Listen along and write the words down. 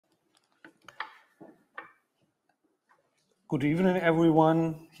Good evening,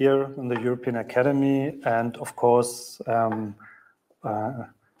 everyone here in the European Academy, and of course,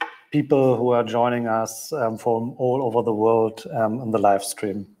 people who are joining us from all over the world in the live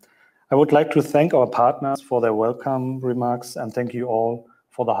stream. I would like to thank our partners for their welcome remarks and thank you all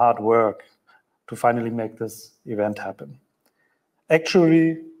for the hard work to finally make this event happen.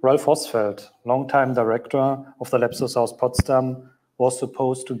 Actually, Ralf Hosfeld, longtime director of the Lepsiushaus Potsdam, was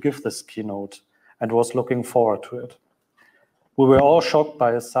supposed to give this keynote and was looking forward to it. We were all shocked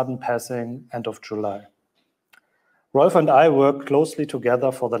by his sudden passing end of July. Rolf and I worked closely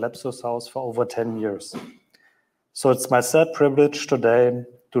together for the Lepsiushaus for over 10 years. So it's my sad privilege today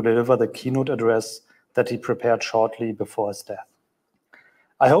to deliver the keynote address that he prepared shortly before his death.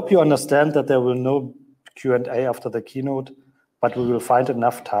 I hope you understand that there will be no Q&A after the keynote, but we will find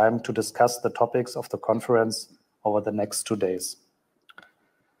enough time to discuss the topics of the conference over the next 2 days.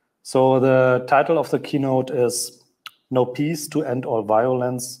 So the title of the keynote is No Peace to End All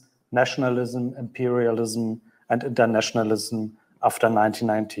Violence, Nationalism, Imperialism and Internationalism After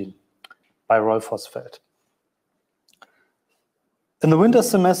 1919 by Rolf Hosfeld. In the winter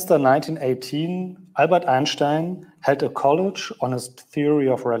semester 1918, Albert Einstein held a college on his theory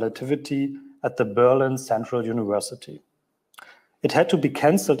of relativity at the Berlin Central University. It had to be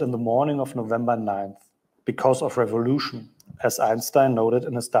cancelled in the morning of November 9th because of revolution, as Einstein noted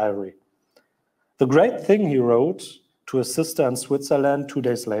in his diary. The great thing, he wrote to his sister in Switzerland 2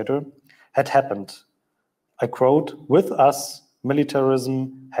 days later, had happened. I quote, "With us,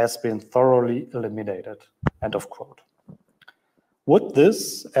 militarism has been thoroughly eliminated," end of quote. Would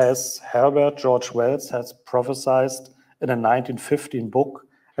this, as Herbert George Wells has prophesied in a 1915 book,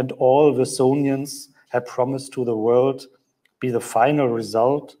 and all Wilsonians had promised to the world, be the final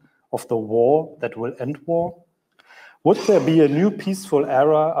result of the war that will end war? Would there be a new peaceful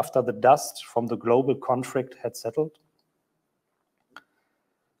era after the dust from the global conflict had settled?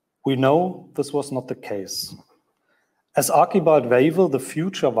 We know this was not the case. As Archibald Wavell, the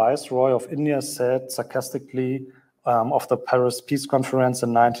future Viceroy of India, said sarcastically of the Paris Peace Conference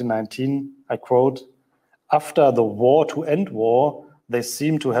in 1919, I quote, "After the war to end war, they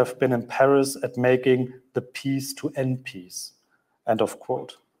seem to have been in Paris at making the peace to end peace," end of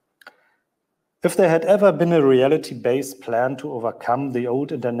quote. If there had ever been a reality-based plan to overcome the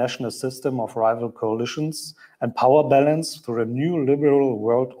old international system of rival coalitions and power balance through a new liberal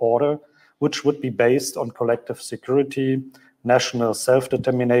world order, which would be based on collective security, national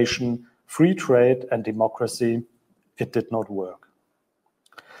self-determination, free trade and democracy, it did not work.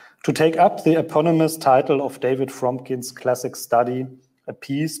 To take up the eponymous title of David Fromkin's classic study, A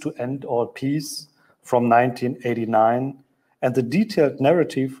Peace to End All Peace, from 1989, and the detailed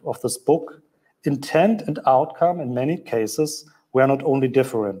narrative of this book, intent and outcome in many cases were not only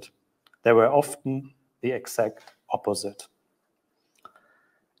different, they were often the exact opposite.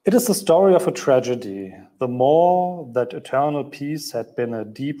 It is the story of a tragedy, the more that eternal peace had been a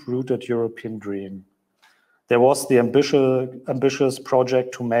deep-rooted European dream. There was the ambitious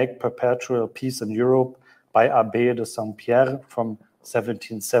project to make perpetual peace in Europe by Abbé de Saint-Pierre from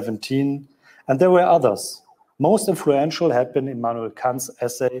 1717, and there were others. Most influential had been Immanuel Kant's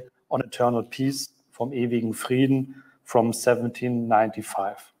essay on eternal peace, Vom ewigen Frieden, from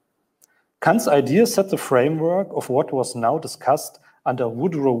 1795. Kant's idea set the framework of what was now discussed under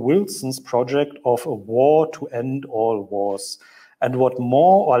Woodrow Wilson's project of a war to end all wars, and what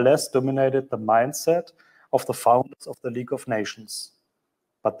more or less dominated the mindset of the founders of the League of Nations.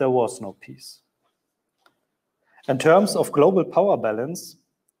 But there was no peace. In terms of global power balance,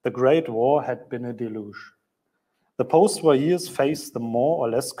 the Great War had been a deluge. The post-war years faced the more or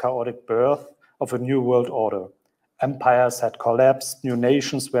less chaotic birth of a new world order. Empires had collapsed, new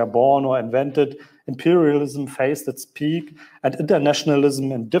nations were born or invented, imperialism faced its peak, and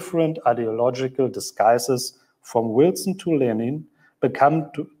internationalism in different ideological disguises from Wilson to Lenin began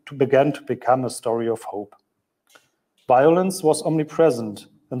to become a story of hope. Violence was omnipresent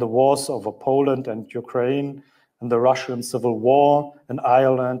in the wars over Poland and Ukraine, in the Russian Civil War, in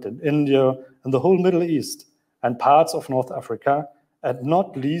Ireland, in India, in the whole Middle East, and parts of North Africa, and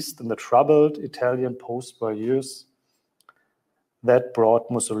not least in the troubled Italian post-war years that brought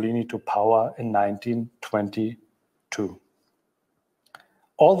Mussolini to power in 1922.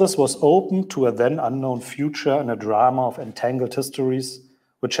 All this was open to a then unknown future in a drama of entangled histories,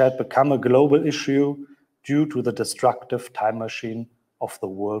 which had become a global issue due to the destructive time machine of the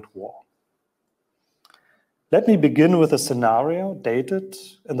World War. Let me begin with a scenario dated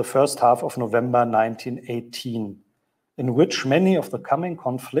in the first half of November 1918, in which many of the coming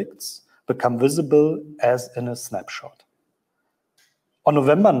conflicts become visible as in a snapshot. On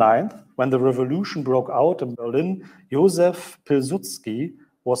November 9th, when the revolution broke out in Berlin, Józef Pilsudski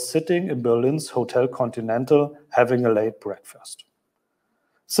was sitting in Berlin's Hotel Continental having a late breakfast.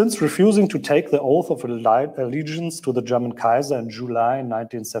 Since refusing to take the oath of allegiance to the German Kaiser in July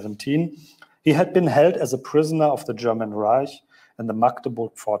 1917, he had been held as a prisoner of the German Reich in the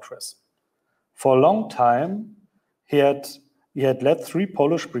Magdeburg fortress. For a long time, he had led 3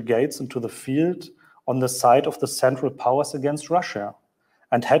 Polish brigades into the field on the side of the Central Powers against Russia,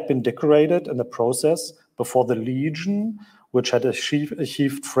 and had been decorated in the process before the Legion, which had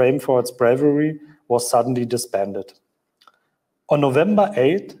achieved fame for its bravery, was suddenly disbanded. On November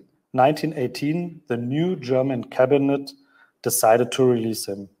 8, 1918, the new German cabinet decided to release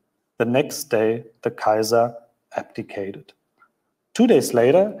him. The next day, the Kaiser abdicated. 2 days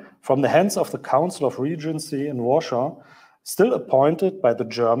later, from the hands of the Council of Regency in Warsaw, still appointed by the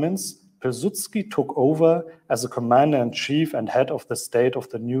Germans, Pilsudski took over as a commander-in-chief and head of the state of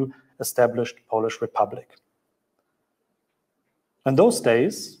the new established Polish Republic. In those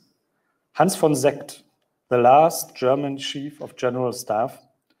days, Hans von Seeckt, the last German chief of general staff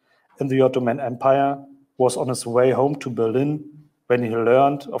in the Ottoman Empire, was on his way home to Berlin when he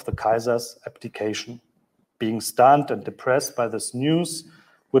learned of the Kaiser's abdication, being stunned and depressed by this news,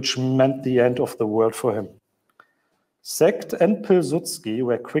 which meant the end of the world for him. Seeckt and Pilsudski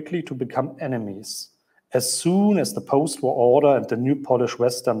were quickly to become enemies. As soon as the post-war order and the new Polish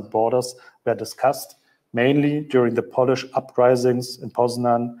western borders were discussed, mainly during the Polish uprisings in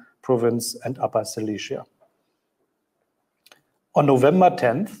Potsdam province and Upper Silesia. On November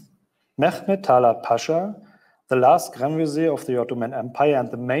 10th, Mehmed Talat Pasha, the last Grand Vizier of the Ottoman Empire and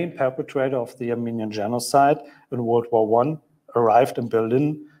the main perpetrator of the Armenian genocide in World War I, arrived in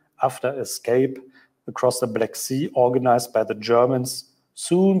Berlin after escape across the Black Sea organized by the Germans,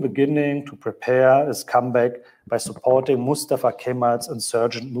 soon beginning to prepare his comeback by supporting Mustafa Kemal's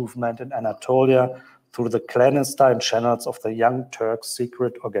insurgent movement in Anatolia through the clandestine channels of the Young Turks'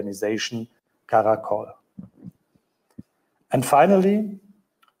 secret organization, Karakol. And finally,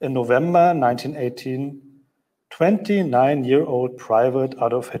 in November 1918, 29-year-old Private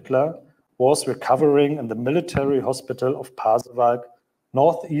Adolf Hitler was recovering in the military hospital of Pasewalk,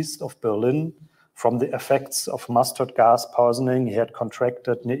 northeast of Berlin, from the effects of mustard gas poisoning he had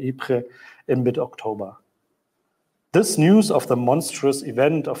contracted near Ypres in mid-October. This news of the monstrous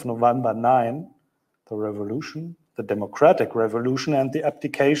event of November 9, the revolution, the democratic revolution, and the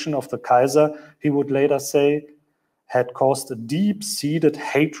abdication of the Kaiser, he would later say, had caused a deep-seated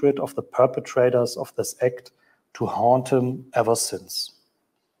hatred of the perpetrators of this act to haunt him ever since.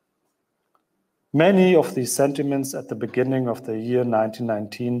 Many of these sentiments at the beginning of the year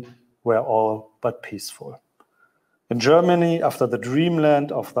 1919 were all but peaceful. In Germany, after the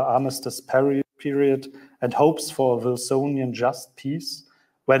dreamland of the armistice period and hopes for a Wilsonian just peace,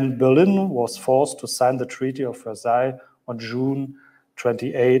 when Berlin was forced to sign the Treaty of Versailles on June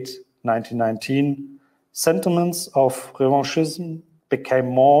 28, 1919, sentiments of revanchism became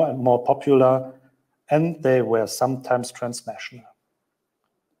more and more popular, and they were sometimes transnational.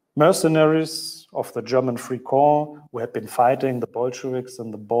 Mercenaries of the German Free Corps, who had been fighting the Bolsheviks in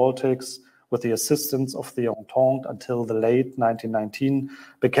the Baltics with the assistance of the Entente until the late 1919,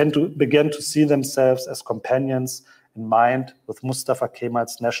 began to see themselves as companions in mind with Mustafa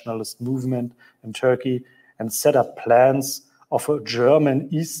Kemal's nationalist movement in Turkey and set up plans of a German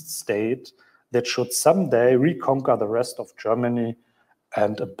East state that should someday reconquer the rest of Germany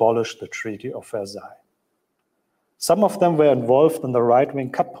and abolish the Treaty of Versailles. Some of them were involved in the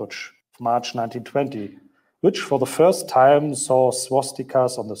right-wing Kapp Putsch of March 1920, which for the first time saw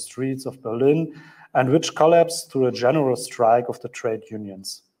swastikas on the streets of Berlin and which collapsed through a general strike of the trade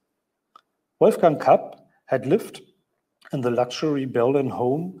unions. Wolfgang Kapp had lived in the luxury Berlin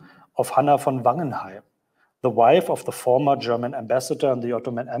home of Hanna von Wangenheim, the wife of the former German ambassador in the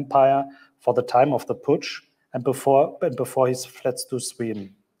Ottoman Empire for the time of the putsch and before he fled to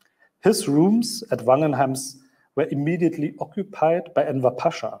Sweden. His rooms at Wangenheim's were immediately occupied by Enver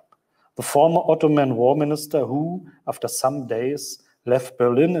Pasha, the former Ottoman war minister who, after some days, left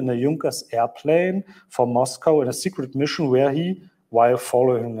Berlin in a Junkers airplane for Moscow in a secret mission where he, while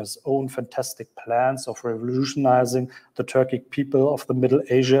following his own fantastic plans of revolutionizing the Turkic people of the Middle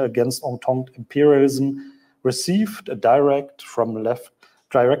Asia against Entente imperialism, received a directive from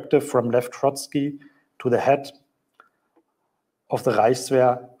Lev Trotsky to the head of the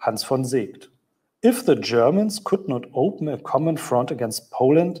Reichswehr, Hans von Seeckt. If the Germans could not open a common front against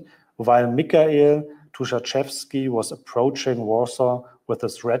Poland, while Mikhail Tushachevsky was approaching Warsaw with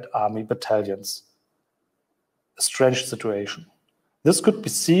his Red Army battalions. A strange situation. This could be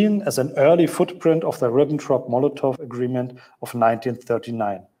seen as an early footprint of the Ribbentrop-Molotov Agreement of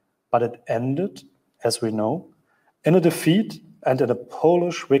 1939, but it ended, as we know, in a defeat and in a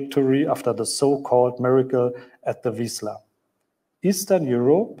Polish victory after the so-called miracle at the Wisla. Eastern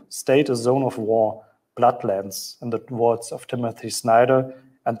Europe stayed a zone of war, bloodlands, in the words of Timothy Snyder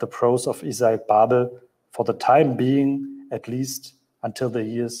and the prose of Isaac Babel, for the time being, at least until the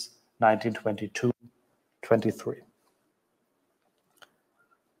years 1922-23.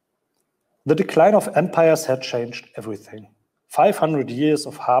 The decline of empires had changed everything. 500 years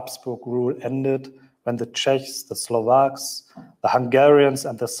of Habsburg rule ended when the Czechs, the Slovaks, the Hungarians,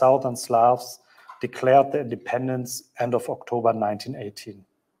 and the Southern Slavs declared their independence end of October 1918.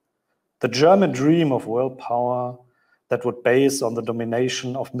 The German dream of world power that would base on the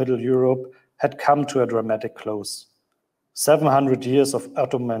domination of Middle Europe had come to a dramatic close. 700 years of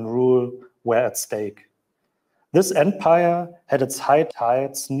Ottoman rule were at stake. This empire had its high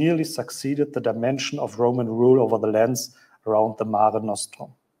tides nearly succeeded the dimension of Roman rule over the lands around the Mare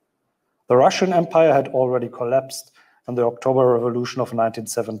Nostrum. The Russian Empire had already collapsed in the October Revolution of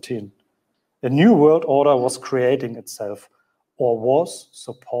 1917. A new world order was creating itself, or was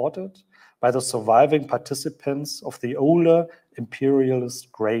supported by the surviving participants of the older imperialist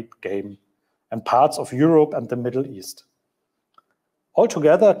Great Game and parts of Europe and the Middle East.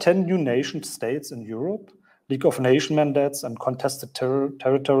 Altogether, 10 new nation states in Europe, League of Nations mandates and contested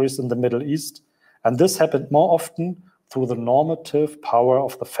territories in the Middle East, and this happened more often through the normative power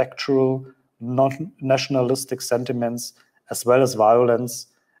of the factual, nationalistic sentiments, as well as violence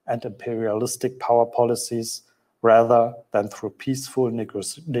and imperialistic power policies, rather than through peaceful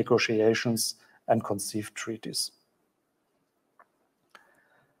negotiations and conceived treaties.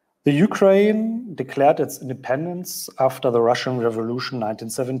 The Ukraine declared its independence after the Russian Revolution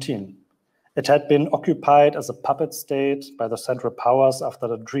 1917. It had been occupied as a puppet state by the Central Powers after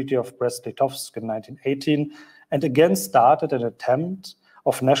the Treaty of Brest-Litovsk in 1918, and again started an attempt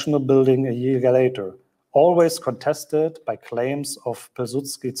of national building a year later, always contested by claims of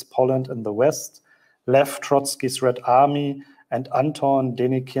Pilsudski's Poland in the west, Lev Trotsky's Red Army, and Anton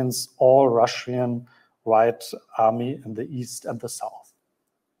Denikin's All-Russian White Army in the east and the south.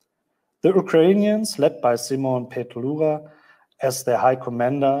 The Ukrainians, led by Simon Petlura as their high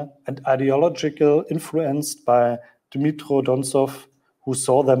commander and ideological influenced by Dmytro Dontsov, who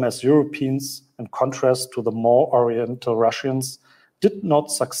saw them as Europeans in contrast to the more Oriental Russians, did not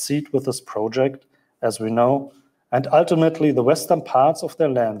succeed with this project, as we know, and ultimately the western parts of their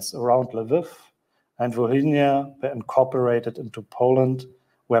lands around Lviv and Volhynia were incorporated into Poland,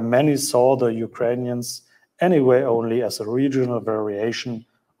 where many saw the Ukrainians anyway only as a regional variation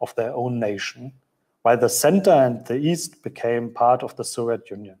of their own nation, while the center and the east became part of the Soviet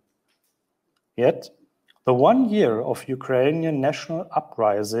Union. Yet, the 1 year of Ukrainian national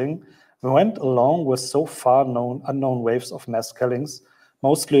uprising went along with so far unknown waves of mass killings,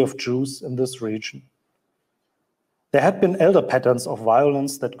 mostly of Jews in this region. There had been elder patterns of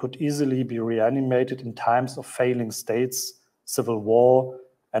violence that could easily be reanimated in times of failing states, civil war,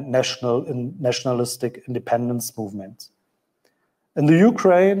 and nationalistic independence movements. In the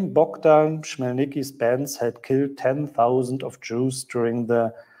Ukraine, Bogdan Khmelnytsky's bands had killed 10,000 of Jews during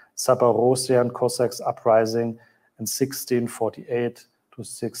the Zaporozhian Cossacks uprising in 1648 to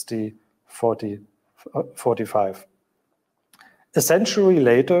 1645. A century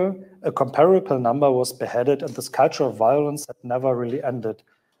later, a comparable number was beheaded, and this culture of violence had never really ended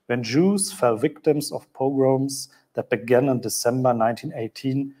when Jews fell victims of pogroms that began in December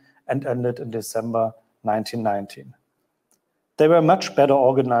 1918 and ended in December 1919. They were much better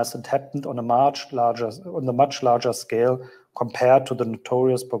organized and happened on a much larger scale compared to the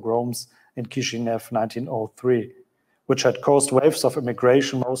notorious pogroms in Kishinev 1903, which had caused waves of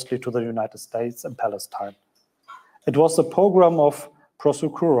immigration mostly to the United States and Palestine. It was the pogrom of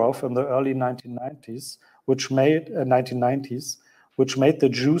Prosukhurov in the early 1990s, which made the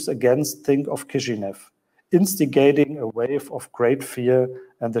Jews again think of Kishinev, instigating a wave of great fear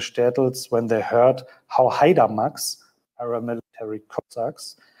in the shtetls when they heard how Haidamaks, paramilitary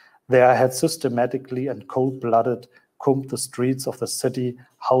Cossacks, there had systematically and cold-blooded combed the streets of the city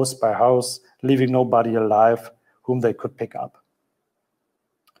house by house, leaving nobody alive whom they could pick up.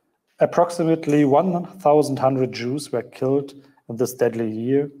 Approximately 1,100 Jews were killed in this deadly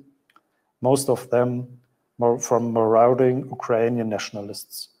year, most of them from marauding Ukrainian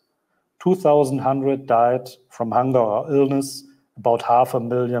nationalists. 2,100 died from hunger or illness, about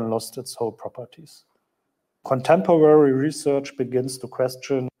 500,000 lost its whole properties. Contemporary research begins to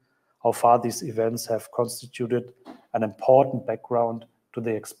question how far these events have constituted an important background to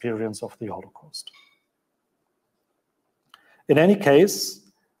the experience of the Holocaust. In any case,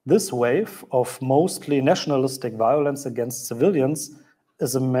 this wave of mostly nationalistic violence against civilians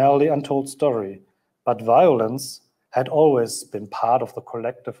is a merely untold story, but violence had always been part of the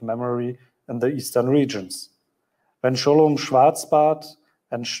collective memory in the eastern regions. When Sholom Schwarzbart,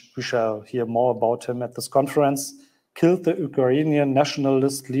 and we shall hear more about him at this conference, killed the Ukrainian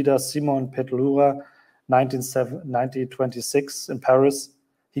nationalist leader Simon Petlura 1926 in Paris,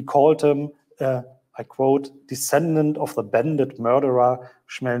 he called him I quote, descendant of the bandit murderer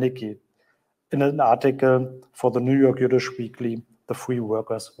Khmelnytsky, in an article for the New York Yiddish weekly, The Free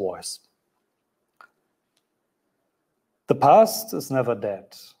Workers' Voice. The past is never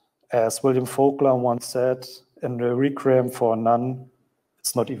dead. As William Faulkner once said in the Requiem for a Nun,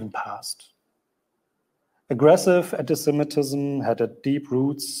 it's not even past. Aggressive anti-Semitism had deep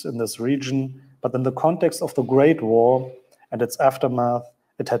roots in this region, but in the context of the Great War and its aftermath,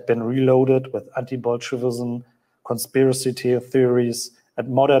 it had been reloaded with anti-Bolshevism, conspiracy theories, and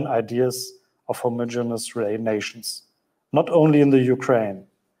modern ideas of homogeneous nations, not only in the Ukraine.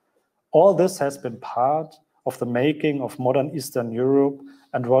 All this has been part of the making of modern Eastern Europe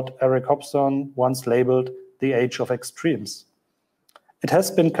and what Eric Hobson once labeled the age of extremes. It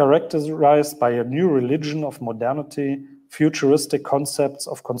has been characterized by a new religion of modernity, futuristic concepts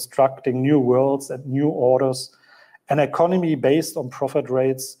of constructing new worlds and new orders, an economy based on profit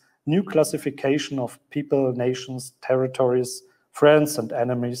rates, new classification of people, nations, territories, friends and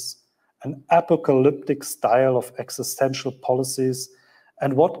enemies, an apocalyptic style of existential policies,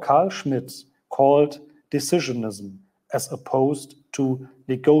 and what Carl Schmitt called decisionism, as opposed to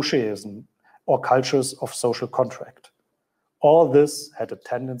negotiatism or cultures of social contract. All this had a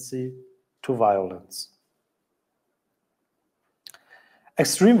tendency to violence.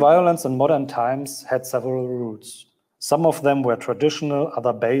 Extreme violence in modern times had several roots. Some of them were traditional,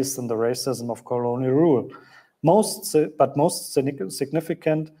 other based in the racism of colonial rule. Most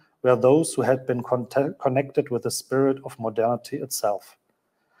significant were those who had been connected with the spirit of modernity itself.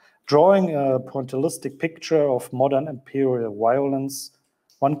 Drawing a pointillistic picture of modern imperial violence,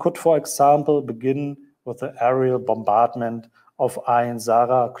 one could, for example, begin with the aerial bombardment of Ain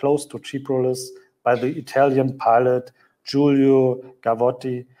Zara close to Tripolis by the Italian pilot Giulio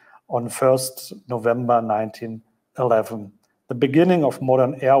Gavotti on 1st November 1911, the beginning of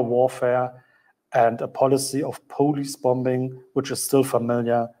modern air warfare and a policy of police bombing which is still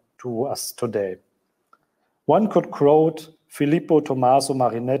familiar to us today. One could quote Filippo Tommaso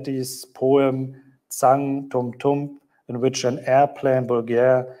Marinetti's poem Tsang Tum Tum, in which an airplane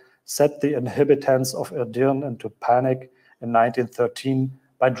Bulgare set the inhabitants of Edirne into panic in 1913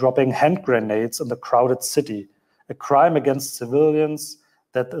 by dropping hand grenades in the crowded city, a crime against civilians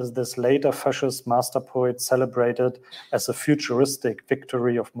that is this later fascist master poet celebrated as a futuristic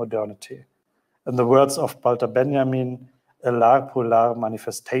victory of modernity. In the words of Walter Benjamin, a large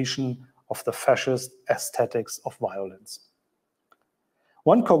manifestation of the fascist aesthetics of violence.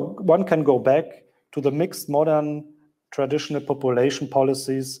 One can go back to the mixed modern traditional population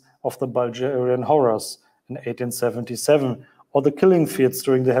policies of the Bulgarian horrors in 1877, or the killing fields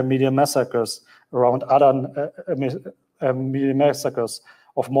during the Hamidian massacres around other massacres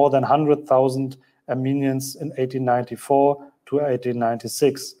of more than 100,000 Armenians in 1894 to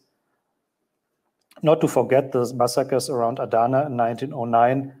 1896. Not to forget the massacres around Adana in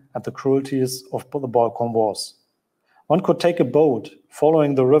 1909 and the cruelties of the Balkan Wars. One could take a boat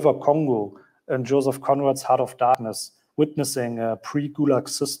following the river Congo in Joseph Conrad's Heart of Darkness, witnessing a pre-Gulag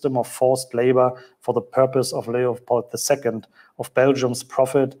system of forced labor for the purpose of Leopold II, of Belgium's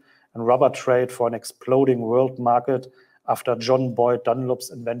profit and rubber trade for an exploding world market after John Boyd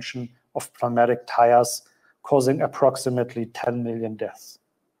Dunlop's invention of pneumatic tires, causing approximately 10 million deaths.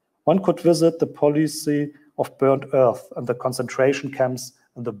 One could visit the policy of burnt earth and the concentration camps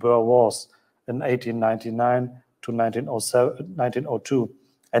in the Boer Wars in 1899 to 1902,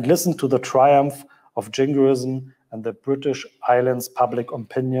 and listen to the triumph of jingoism and the British islands' public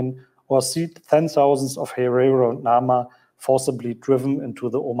opinion, or see 10,000s of Herero and Nama forcibly driven into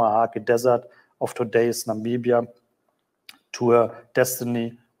the Omahake Desert of today's Namibia to a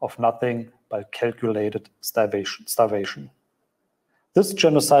destiny of nothing but calculated starvation. This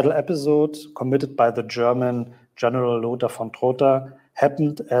genocidal episode, committed by the German General Lothar von Trotha,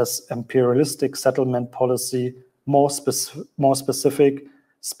 happened as imperialistic settlement policy, more specific,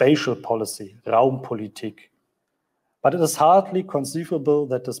 spatial policy, Raumpolitik. But it is hardly conceivable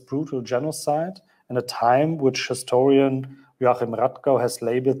that this brutal genocide, in a time which historian Joachim Radkau has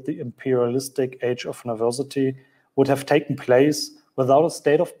labeled the imperialistic age of nervosity, would have taken place without a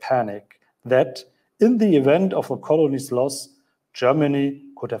state of panic, that in the event of the colony's loss, Germany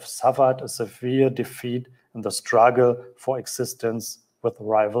could have suffered a severe defeat in the struggle for existence with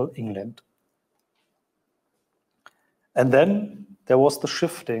rival England. And then there was the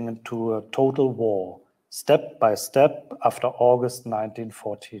shifting into a total war, step by step after August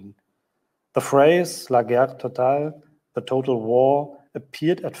 1914. The phrase "la guerre totale," the total war,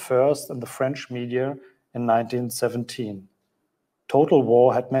 appeared at first in the French media in 1917. Total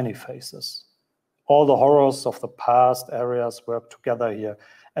war had many faces. All the horrors of the past eras worked together here,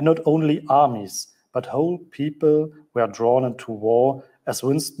 and not only armies, but whole people were drawn into war, as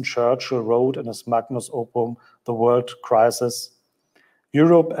Winston Churchill wrote in his magnus opus, The World Crisis.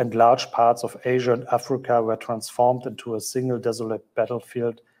 Europe and large parts of Asia and Africa were transformed into a single desolate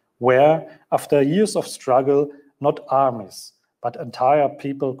battlefield where, after years of struggle, not armies, but entire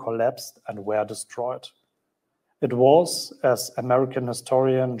people collapsed and were destroyed. It was, as American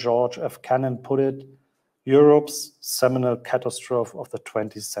historian George F. Kennan put it, Europe's seminal catastrophe of the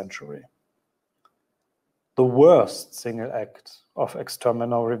 20th century. The worst single act of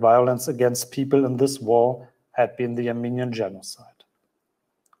exterminatory violence against people in this war had been the Armenian genocide.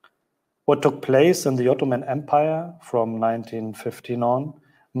 What took place in the Ottoman Empire from 1915 on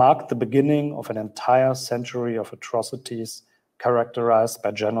marked the beginning of an entire century of atrocities characterized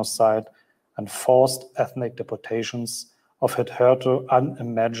by genocide and forced ethnic deportations of hitherto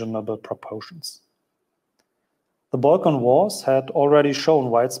unimaginable proportions. The Balkan Wars had already shown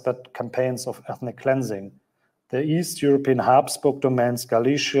widespread campaigns of ethnic cleansing. The East European Habsburg domains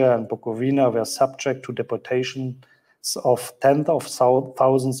Galicia and Bukovina were subject to deportations of tens of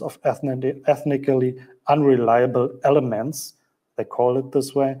thousands of ethnically unreliable elements, they call it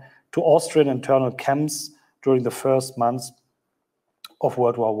this way, to Austrian internal camps during the first months of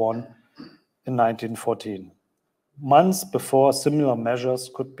World War I in 1914, months before similar measures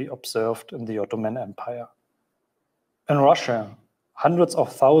could be observed in the Ottoman Empire. In Russia, hundreds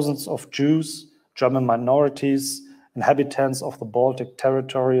of thousands of Jews, German minorities, inhabitants of the Baltic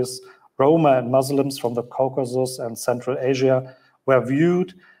territories, Roma and Muslims from the Caucasus and Central Asia were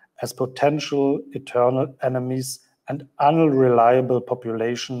viewed as potential eternal enemies and unreliable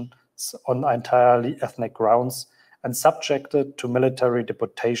populations on entirely ethnic grounds and subjected to military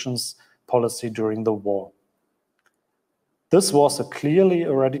deportations policy during the war. This was clearly a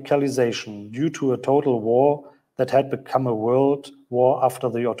radicalization due to a total war that had become a world war after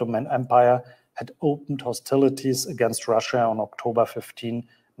the Ottoman Empire had opened hostilities against Russia on October 15,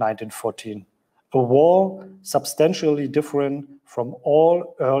 1914. A war substantially different from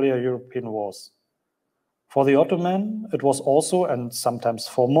all earlier European wars. For the Ottoman, it was also, and sometimes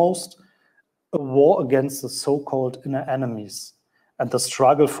foremost, a war against the so-called inner enemies and the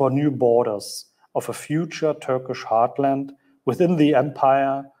struggle for new borders of a future Turkish heartland within the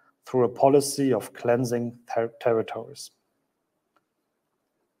empire through a policy of cleansing territories.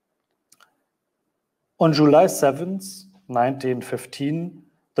 On July 7, 1915,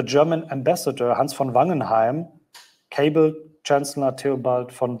 the German ambassador Hans von Wangenheim cabled Chancellor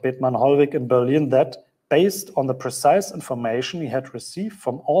Theobald von Bethmann-Hollweg in Berlin that, based on the precise information he had received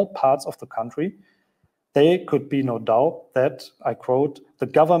from all parts of the country, there could be no doubt that, I quote, the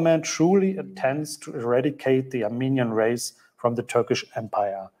government truly intends to eradicate the Armenian race from the Turkish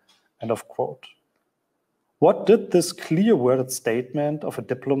Empire, end of quote. What did this clear-worded statement of a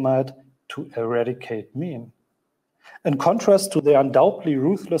diplomat to eradicate mean? In contrast to the undoubtedly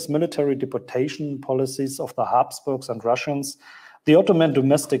ruthless military deportation policies of the Habsburgs and Russians, the Ottoman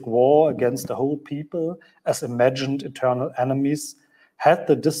domestic war against the whole people as imagined eternal enemies had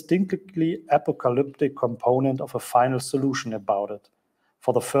the distinctly apocalyptic component of a final solution about it,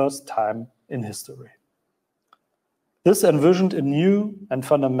 for the first time in history. This envisioned a new and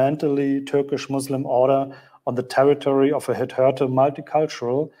fundamentally Turkish Muslim order on the territory of a hitherto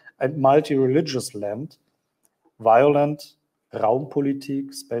multicultural and multi-religious land, violent,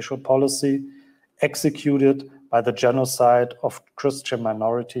 Raumpolitik, spatial policy, executed by the genocide of Christian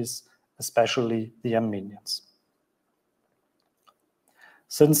minorities, especially the Armenians.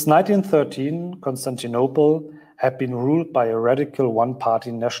 Since 1913, Constantinople had been ruled by a radical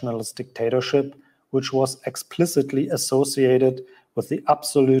one-party nationalist dictatorship, which was explicitly associated with the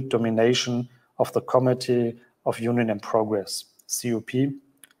absolute domination of the Committee of Union and Progress, CUP,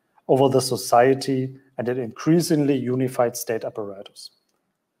 over the society and an increasingly unified state apparatus.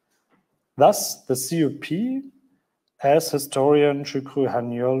 Thus, the CUP, as historian Şükrü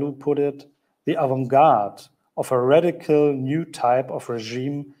Hanyolu put it, the avant-garde of a radical new type of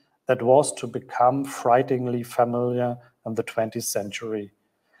regime that was to become frighteningly familiar in the 20th century.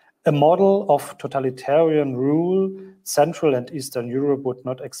 A model of totalitarian rule Central and Eastern Europe would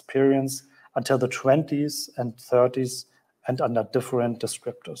not experience until the 20s and 30s and under different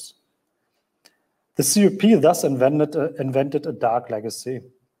descriptors. The CUP thus invented a dark legacy.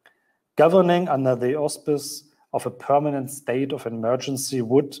 Governing under the auspice of a permanent state of emergency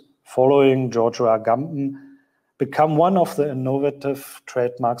would, following Giorgio Agamben, become one of the innovative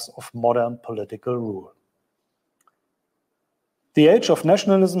trademarks of modern political rule. The age of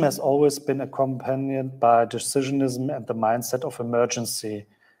nationalism has always been accompanied by decisionism and the mindset of emergency,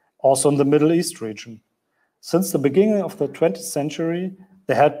 also in the Middle East region. Since the beginning of the 20th century,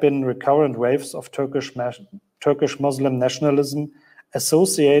 there had been recurrent waves of Turkish Muslim nationalism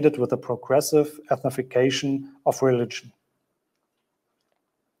associated with a progressive ethnification of religion.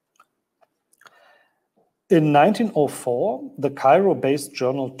 In 1904, the Cairo-based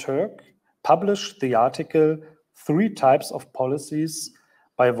journal Turk published the article "Three Types of Policies"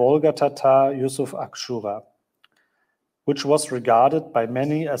 by Volga Tatar Yusuf Akshura, which was regarded by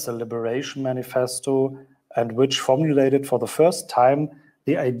many as a liberation manifesto and which formulated for the first time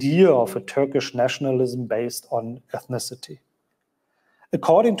the idea of a Turkish nationalism based on ethnicity.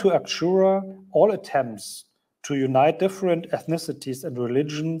 According to Akshura, all attempts to unite different ethnicities and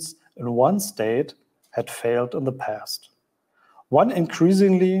religions in one state had failed in the past. One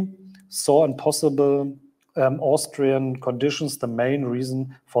increasingly saw in possible Austrian conditions the main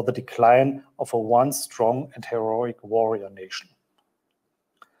reason for the decline of a once strong and heroic warrior nation.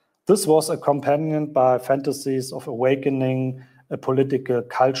 This was accompanied by fantasies of awakening, a political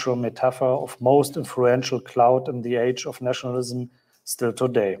cultural metaphor of most influential cloud in the age of nationalism still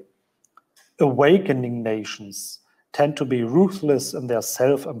today. Awakening nations tend to be ruthless in their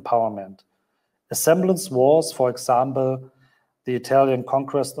self-empowerment. A semblance was, for example, the Italian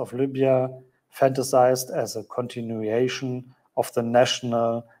conquest of Libya, fantasized as a continuation of the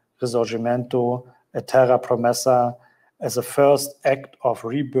national Risorgimento, a terra promessa, as a first act of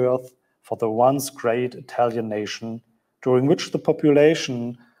rebirth for the once great Italian nation, during which the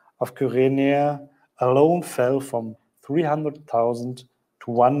population of Kyrenia alone fell from 300,000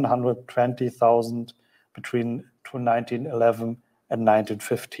 to 120,000 between 1911 and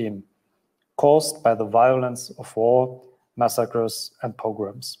 1915, caused by the violence of war, massacres, and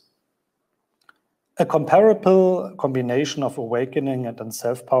pogroms. A comparable combination of awakening and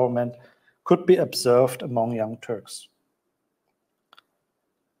self-empowerment could be observed among young Turks.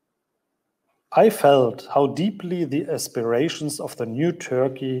 I felt how deeply the aspirations of the new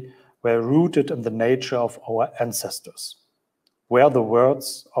Turkey were rooted in the nature of our ancestors, were the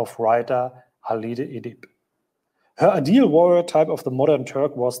words of writer Halide Edip. Her ideal warrior type of the modern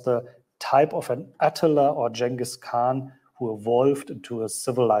Turk was the type of an Attila or Genghis Khan who evolved into a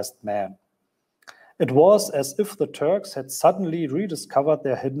civilized man. It was as if the Turks had suddenly rediscovered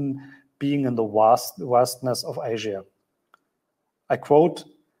their hidden being in the vastness of Asia. I quote,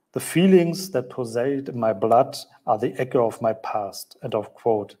 "The feelings that pulsate in my blood are the echo of my past," end of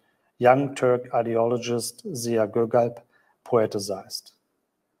quote, young Turk ideologist Ziya Gökalp poeticized.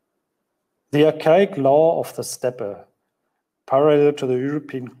 The archaic law of the steppe, parallel to the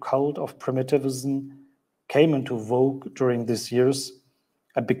European cult of primitivism, came into vogue during these years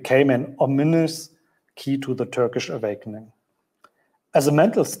and became an ominous key to the Turkish awakening. As a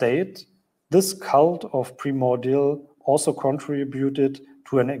mental state, this cult of primordial also contributed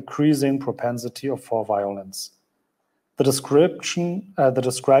to an increasing propensity for violence. The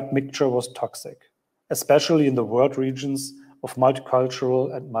described mixture was toxic, especially in the world regions of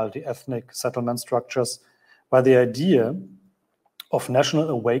multicultural and multi-ethnic settlement structures, where the idea of national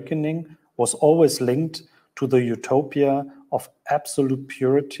awakening was always linked to the utopia of absolute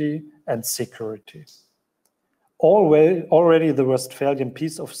purity and security. Already the Westphalian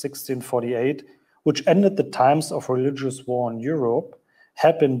Peace of 1648, which ended the times of religious war in Europe,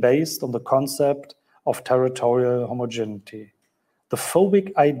 had been based on the concept of territorial homogeneity. The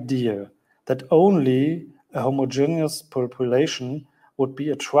phobic idea that only a homogeneous population would be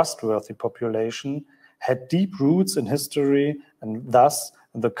a trustworthy population had deep roots in history and thus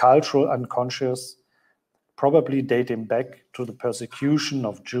in the cultural unconscious, probably dating back to the persecution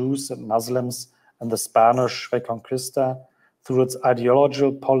of Jews and Muslims and the Spanish Reconquista through its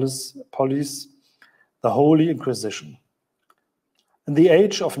ideological police, the Holy Inquisition. In the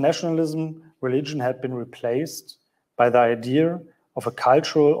age of nationalism, religion had been replaced by the idea of a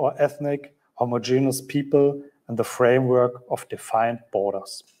cultural or ethnic homogeneous people in the framework of defined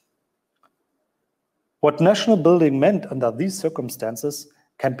borders. What national building meant under these circumstances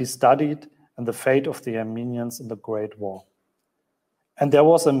can be studied in the fate of the Armenians in the Great War. And there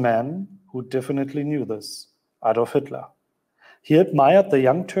was a man who definitely knew this, Adolf Hitler. He admired the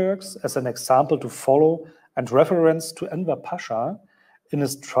Young Turks as an example to follow and reference to Enver Pasha in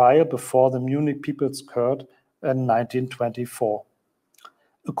his trial before the Munich People's Court in 1924.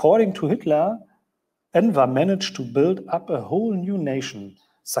 According to Hitler, Enver managed to build up a whole new nation,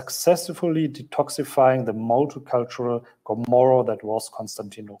 successfully detoxifying the multicultural Gomorrah that was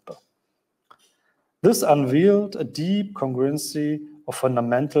Constantinople. This unveiled a deep congruency of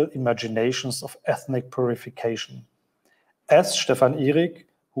fundamental imaginations of ethnic purification. As Stefan Ihrig,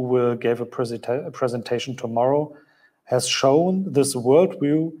 who will give a presentation tomorrow, has shown, this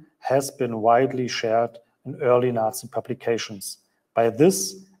worldview has been widely shared in early Nazi publications. By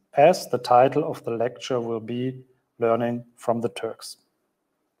this, as the title of the lecture will be, Learning from the Turks.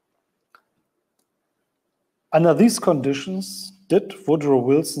 Under these conditions, did Woodrow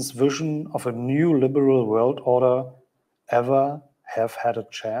Wilson's vision of a new liberal world order ever have had a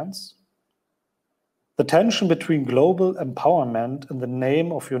chance? The tension between global empowerment in the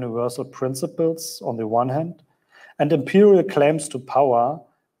name of universal principles on the one hand, and imperial claims to power,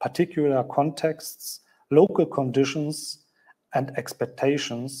 particular contexts, local conditions, and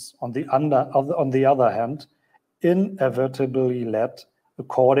expectations on the other hand, inevitably led,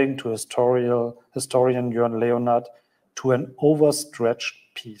 according to historian Jörn Leonard, to an overstretched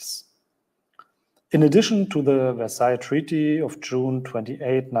peace. In addition to the Versailles Treaty of June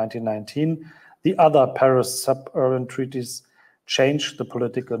 28, 1919, the other Paris suburban treaties changed the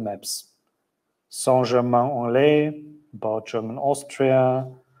political maps. Saint-Germain-en-Laye, about German Austria,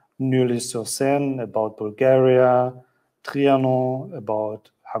 Neuilly-sur-Seine, about Bulgaria, Trianon,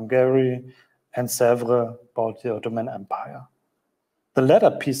 about Hungary, and Sèvres, about the Ottoman Empire. The latter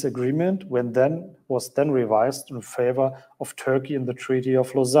peace agreement was then revised in favor of Turkey in the Treaty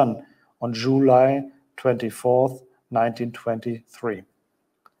of Lausanne on July 24, 1923.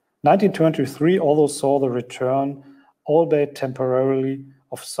 1923 also saw the return, albeit temporarily,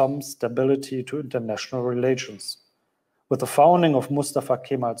 of some stability to international relations. With the founding of Mustafa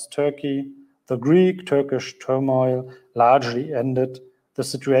Kemal's Turkey, the Greek-Turkish turmoil largely ended, the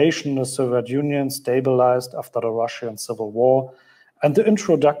situation in the Soviet Union stabilized after the Russian Civil War, and the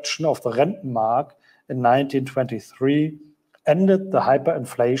introduction of the Rentenmark in 1923 ended the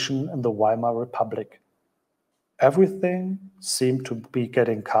hyperinflation in the Weimar Republic. Everything seemed to be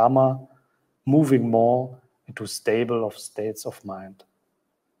getting calmer, moving more into stable states of mind.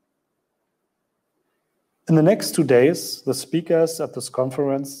 In the next 2 days, the speakers at this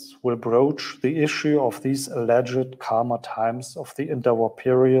conference will broach the issue of these alleged calmer times of the interwar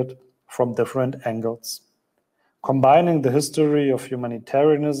period from different angles, combining the history of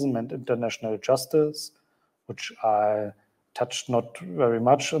humanitarianism and international justice, which I touched not very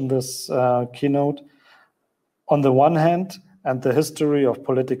much in this keynote, on the one hand, and the history of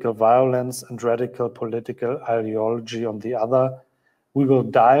political violence and radical political ideology on the other. We will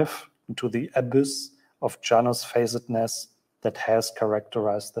dive into the abyss of Janus-facedness that has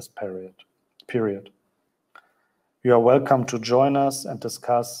characterized this period. You are welcome to join us and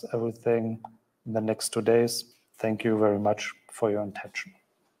discuss everything in the next 2 days. Thank you very much for your attention.